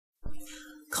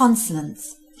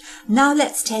Consonants. Now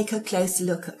let's take a closer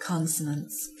look at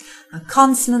consonants. Now,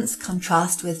 consonants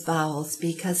contrast with vowels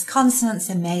because consonants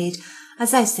are made,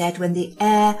 as I said, when the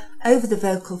air over the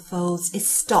vocal folds is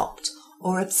stopped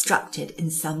or obstructed in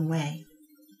some way.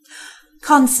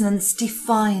 Consonants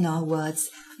define our words.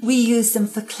 We use them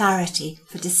for clarity,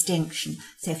 for distinction.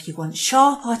 So if you want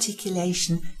sharp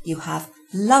articulation, you have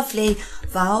lovely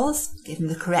vowels, given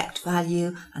the correct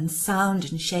value, and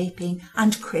sound and shaping,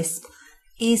 and crisp,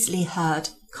 easily heard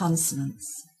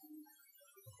consonants.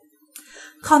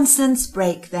 Consonants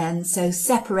break then, so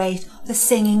separate the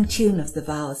singing tune of the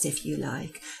vowels if you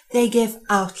like. They give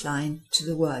outline to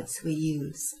the words we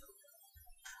use.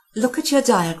 Look at your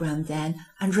diagram then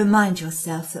and remind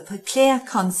yourself that for clear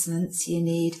consonants you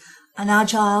need an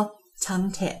agile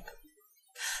tongue tip.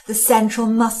 The central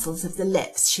muscles of the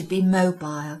lips should be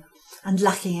mobile and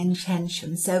lacking in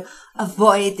tension, so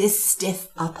avoid this stiff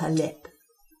upper lip.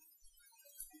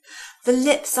 The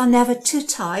lips are never too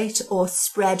tight or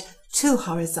spread too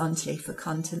horizontally for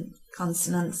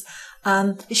consonants.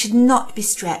 They should not be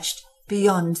stretched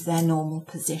beyond their normal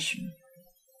position.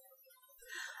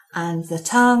 And the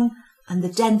tongue and the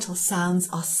dental sounds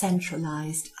are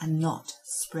centralised and not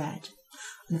spread.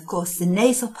 And of course the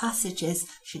nasal passages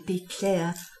should be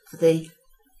clear for the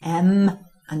M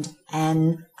and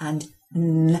N and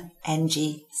N,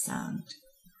 NG sound.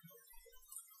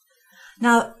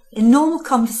 Now, in normal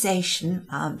conversation,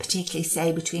 particularly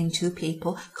say between two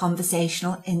people,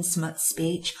 conversational, intimate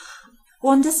speech,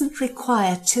 one doesn't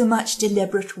require too much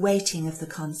deliberate weighting of the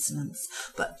consonants.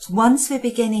 But once we're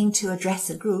beginning to address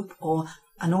a group or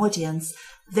an audience,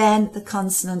 then the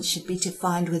consonants should be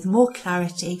defined with more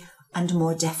clarity and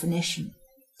more definition.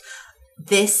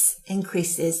 This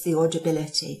increases the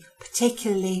audibility,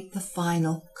 particularly the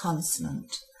final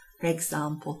consonant. For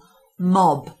example,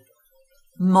 mob,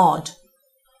 mod,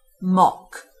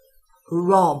 mock,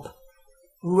 rob,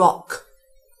 rock,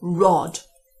 rod,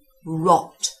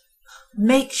 rot.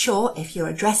 Make sure, if you're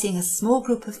addressing a small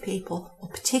group of people, or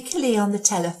particularly on the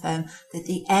telephone, that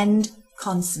the end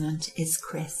consonant is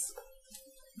crisp.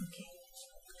 Okay.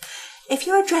 If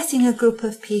you're addressing a group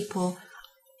of people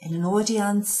in an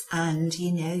audience and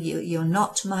you're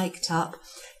not mic'd up,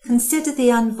 consider the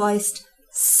unvoiced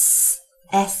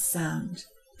S sound.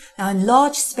 Now, in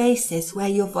large spaces where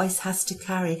your voice has to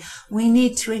carry, we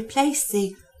need to replace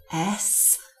the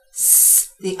S,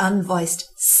 the unvoiced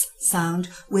S sound,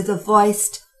 with a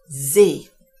voiced Z.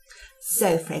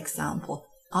 So, for example,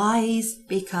 eyes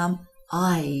become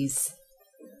eyes.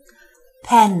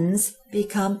 Pens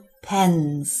become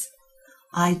pens.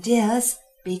 Ideas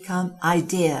become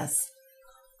ideas.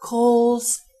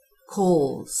 Calls,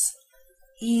 calls.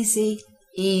 Easy,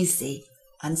 easy,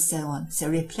 and so on. So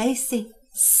replace the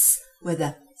S with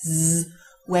a Z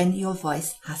when your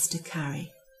voice has to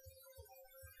carry.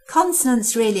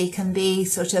 Consonants really can be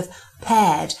sort of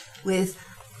paired with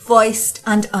voiced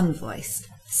and unvoiced.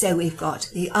 So we've got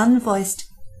the unvoiced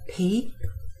P,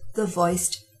 the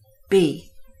voiced B,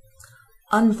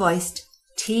 unvoiced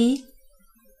T,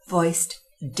 voiced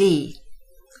D,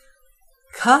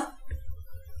 K,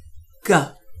 G,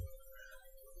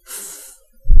 F,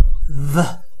 V,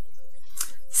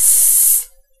 S,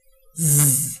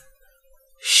 Z,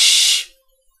 Sh,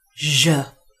 J,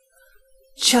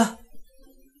 Ch,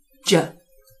 J,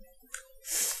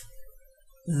 F,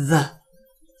 The.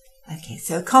 Okay,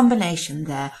 so a combination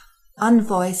there,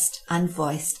 unvoiced and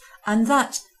voiced, and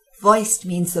that voiced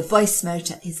means the voice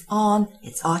motor is on,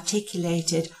 it's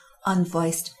articulated,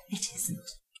 unvoiced, it isn't.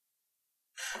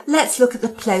 Let's look at the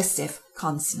plosive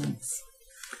consonants.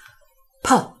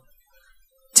 P,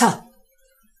 T,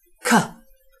 K,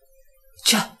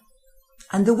 Ch,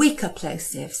 and the weaker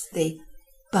plosives, the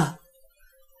B,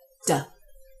 D,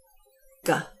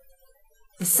 G.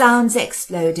 The sounds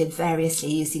exploded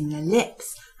variously using the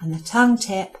lips and the tongue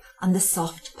tip and the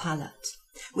soft palate,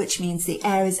 which means the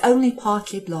air is only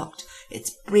partly blocked, it's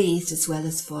breathed as well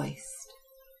as voiced.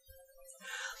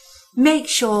 Make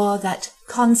sure that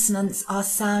consonants are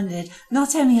sounded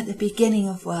not only at the beginning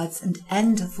of words and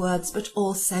end of words, but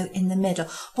also in the middle,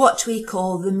 what we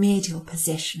call the medial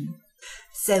position.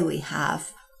 So we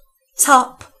have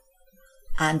top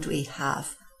and we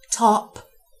have top,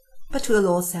 but we'll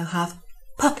also have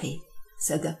puppy,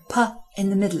 so the P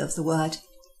in the middle of the word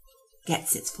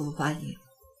gets its full value.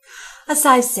 As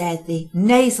I've said, the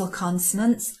nasal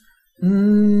consonants,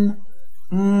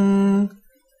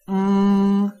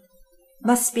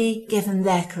 must be given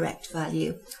their correct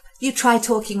value. You try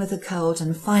talking with a cold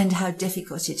and find how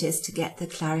difficult it is to get the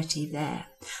clarity there.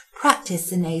 Practice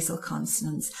the nasal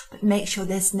consonants, but make sure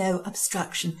there's no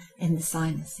obstruction in the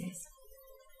sinuses.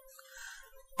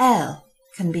 L.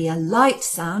 can be a light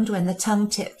sound when the tongue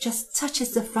tip just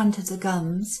touches the front of the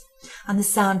gums and the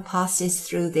sound passes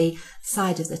through the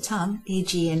side of the tongue,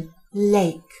 e.g. in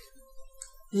lake,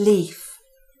 leaf,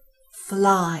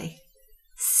 fly,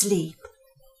 sleep.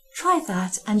 Try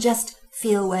that and just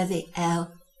feel where the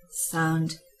L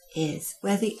sound is,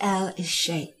 where the L is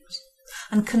shaped.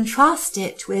 And contrast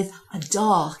it with a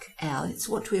dark L. It's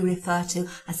what we refer to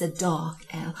as a dark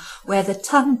L, where the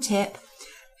tongue tip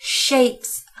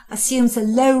assumes a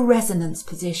low resonance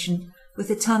position with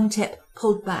the tongue tip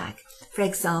pulled back. For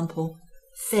example,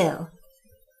 fill,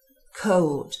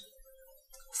 cold,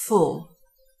 full,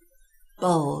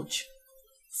 bulge.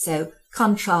 So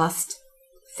contrast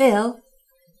fill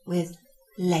with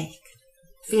lake.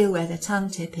 Feel where the tongue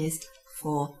tip is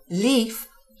for leaf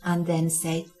and then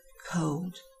say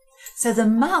cold. So the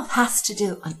mouth has to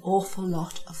do an awful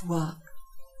lot of work.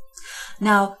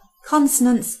 Now,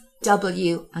 consonants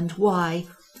W and Y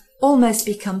almost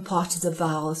become part of the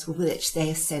vowels with which they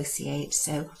associate.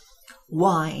 So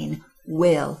wine,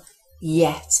 will,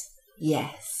 yet,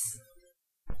 yes.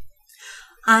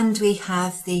 And we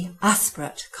have the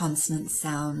aspirate consonant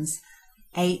sounds.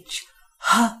 H,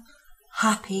 H,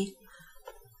 happy,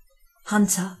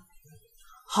 hunter,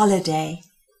 holiday,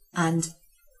 and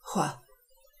wh,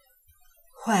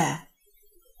 where.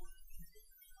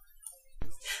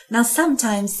 Now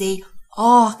sometimes the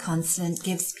R consonant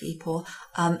gives people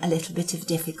a little bit of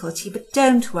difficulty, but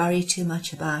don't worry too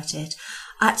much about it.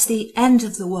 At the end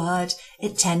of the word,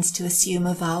 it tends to assume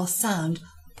a vowel sound,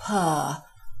 purr,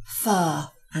 fur,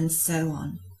 and so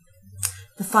on.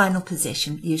 The final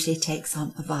position usually takes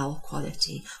on a vowel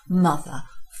quality, mother,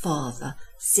 father,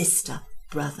 sister,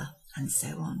 brother, and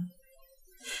so on.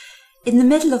 In the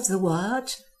middle of the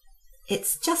word,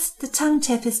 the tongue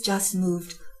tip is just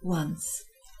moved once.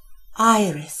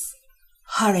 Iris,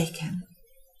 hurricane.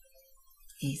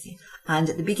 Easy. And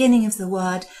at the beginning of the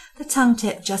word, the tongue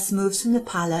tip just moves from the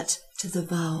palate to the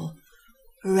vowel.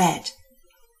 Red,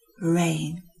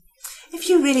 rain. If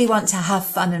you really want to have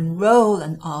fun and roll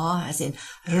an R, as in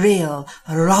real,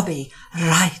 Robbie,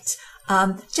 right,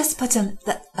 just put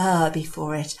the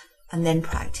before it and then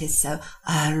practice. So,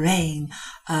 rain,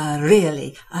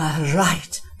 really,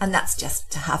 right. And that's just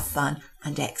to have fun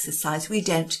and exercise. We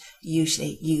don't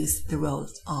usually use the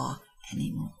rolled R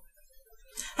anymore.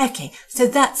 Okay, so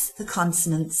that's the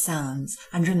consonant sounds.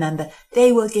 And remember,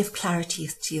 they will give clarity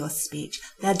to your speech.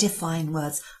 They'll define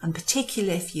words. And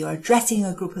particularly if you're addressing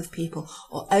a group of people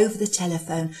or over the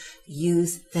telephone,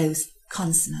 use those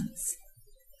consonants.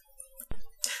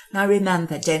 Now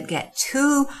remember, don't get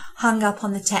too hung up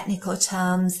on the technical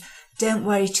terms. Don't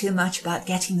worry too much about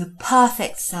getting the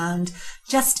perfect sound.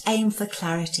 Just aim for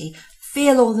clarity.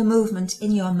 Feel all the movement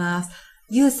in your mouth.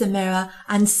 Use the mirror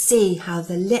and see how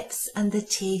the lips and the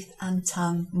teeth and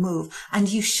tongue move. And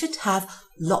you should have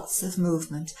lots of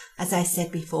movement. As I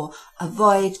said before,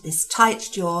 avoid this tight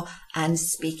jaw and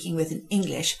speaking with an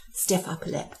English stiff upper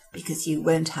lip, because you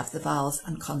won't have the vowels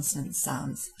and consonant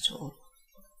sounds at all.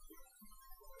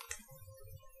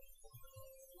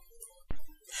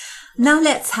 Now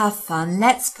let's have fun.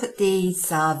 Let's put these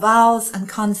vowels and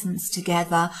consonants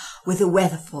together with a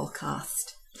weather forecast.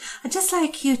 I'd just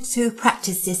like you to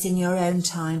practice this in your own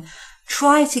time.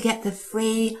 Try to get the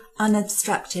free,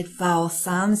 unobstructed vowel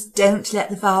sounds. Don't let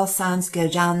the vowel sounds go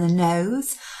down the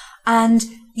nose. And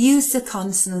use the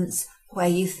consonants where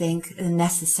you think are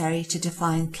necessary to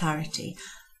define clarity.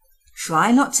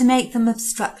 Try not to make them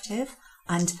obstructive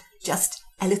and just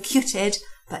elocuted,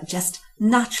 but just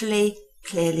naturally,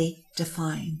 clearly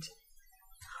defined.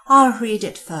 I'll read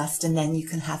it first and then you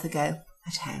can have a go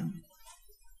at home.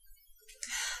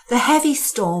 The heavy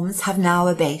storms have now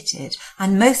abated,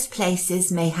 and most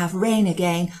places may have rain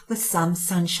again with some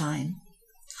sunshine.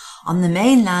 On the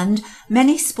mainland,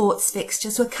 many sports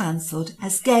fixtures were cancelled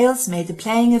as gales made the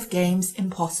playing of games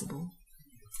impossible.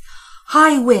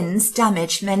 High winds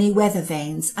damaged many weather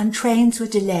vanes and trains were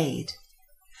delayed.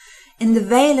 In the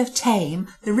Vale of Tame,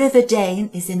 the River Dane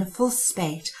is in a full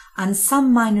spate and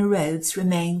some minor roads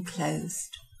remain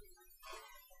closed.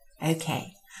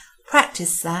 Okay,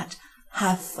 practice that.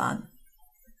 Have fun.